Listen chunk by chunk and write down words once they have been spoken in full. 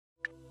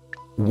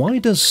Why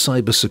does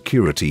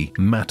cybersecurity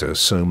matter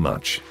so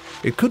much?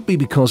 It could be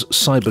because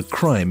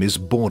cybercrime is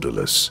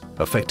borderless,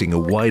 affecting a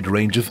wide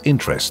range of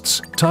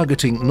interests,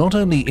 targeting not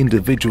only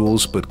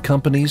individuals but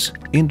companies,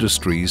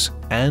 industries,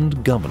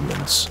 and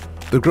governments.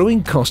 The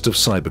growing cost of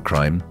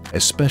cybercrime,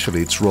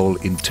 especially its role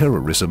in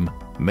terrorism,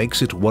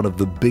 makes it one of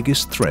the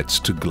biggest threats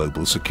to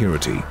global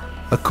security.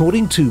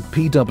 According to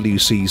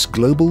PwC's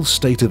Global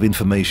State of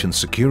Information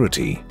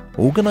Security,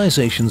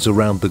 organizations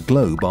around the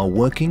globe are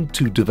working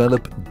to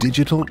develop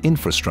digital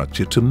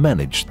infrastructure to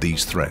manage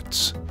these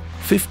threats.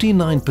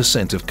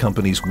 59% of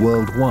companies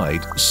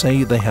worldwide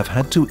say they have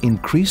had to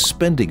increase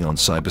spending on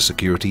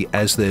cybersecurity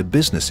as their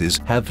businesses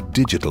have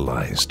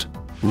digitalized.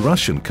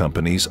 Russian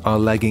companies are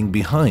lagging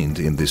behind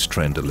in this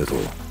trend a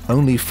little.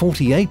 Only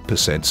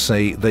 48%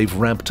 say they've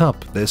ramped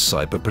up their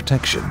cyber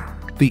protection.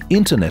 The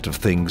Internet of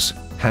Things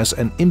has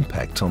an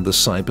impact on the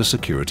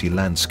cybersecurity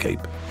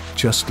landscape.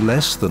 Just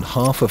less than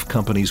half of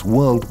companies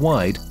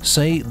worldwide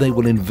say they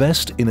will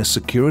invest in a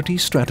security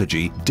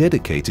strategy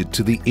dedicated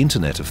to the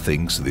Internet of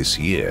Things this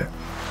year.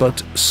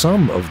 But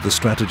some of the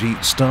strategy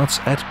starts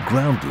at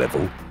ground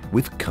level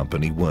with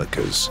company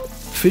workers.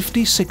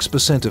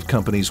 56% of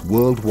companies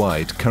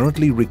worldwide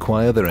currently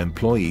require their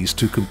employees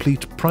to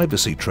complete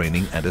privacy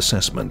training and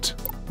assessment.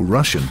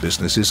 Russian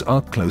businesses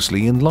are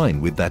closely in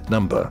line with that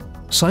number.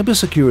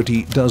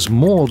 Cybersecurity does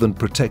more than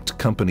protect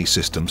company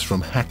systems from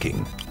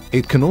hacking.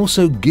 It can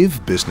also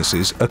give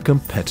businesses a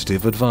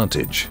competitive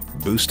advantage,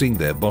 boosting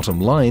their bottom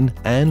line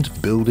and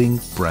building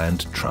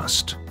brand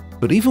trust.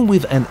 But even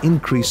with an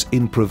increase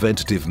in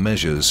preventative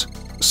measures,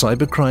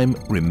 cybercrime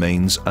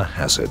remains a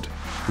hazard.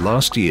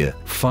 Last year,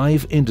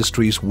 5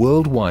 industries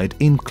worldwide,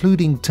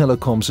 including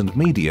telecoms and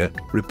media,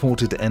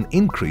 reported an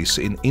increase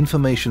in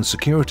information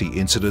security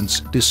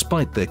incidents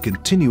despite their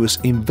continuous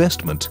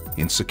investment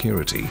in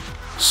security.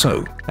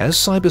 So, as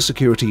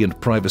cybersecurity and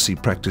privacy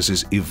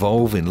practices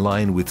evolve in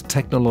line with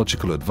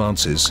technological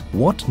advances,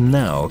 what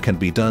now can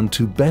be done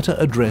to better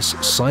address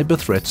cyber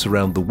threats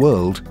around the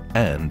world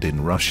and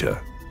in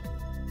Russia?